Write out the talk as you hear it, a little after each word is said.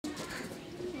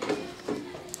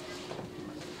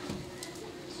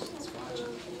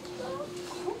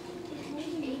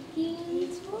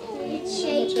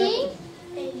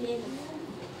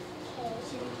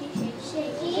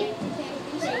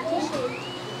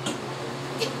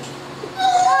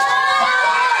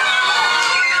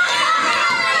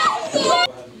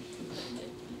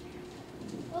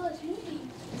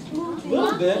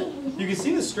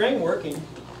string working.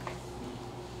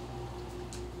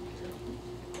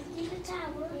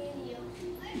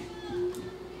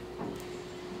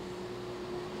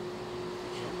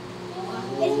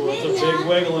 Oh, it's a big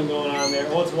wiggling going on there.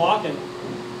 Oh, it's walking.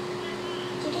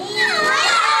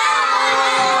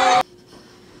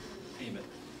 Aim it.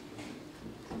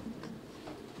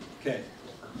 Okay.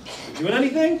 Doing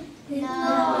anything?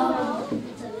 No.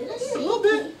 A little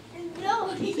bit.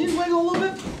 No. See it wiggle a little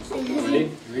bit? Ready?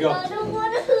 Here we go. I don't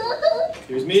want to look.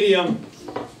 Here's medium.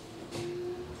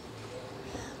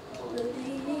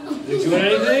 Is it doing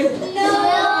anything? No.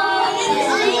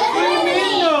 What do you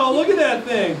mean no? Look at that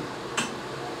thing.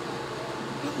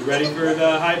 You ready for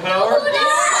the high power?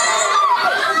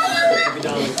 Take it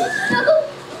down like this.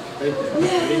 Right there.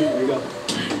 Ready? Here we go.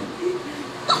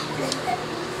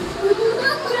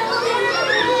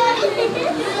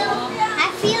 I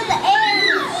feel the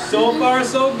air. So far,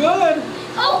 so good.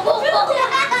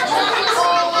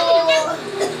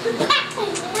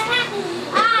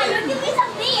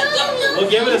 We'll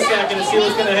give it a second to see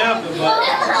what's going to happen. But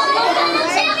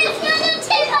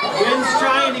wind's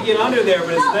trying to get under there,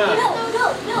 but it's not.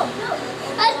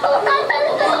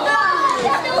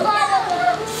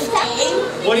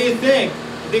 What do you think?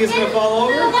 You think it's going to fall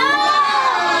over?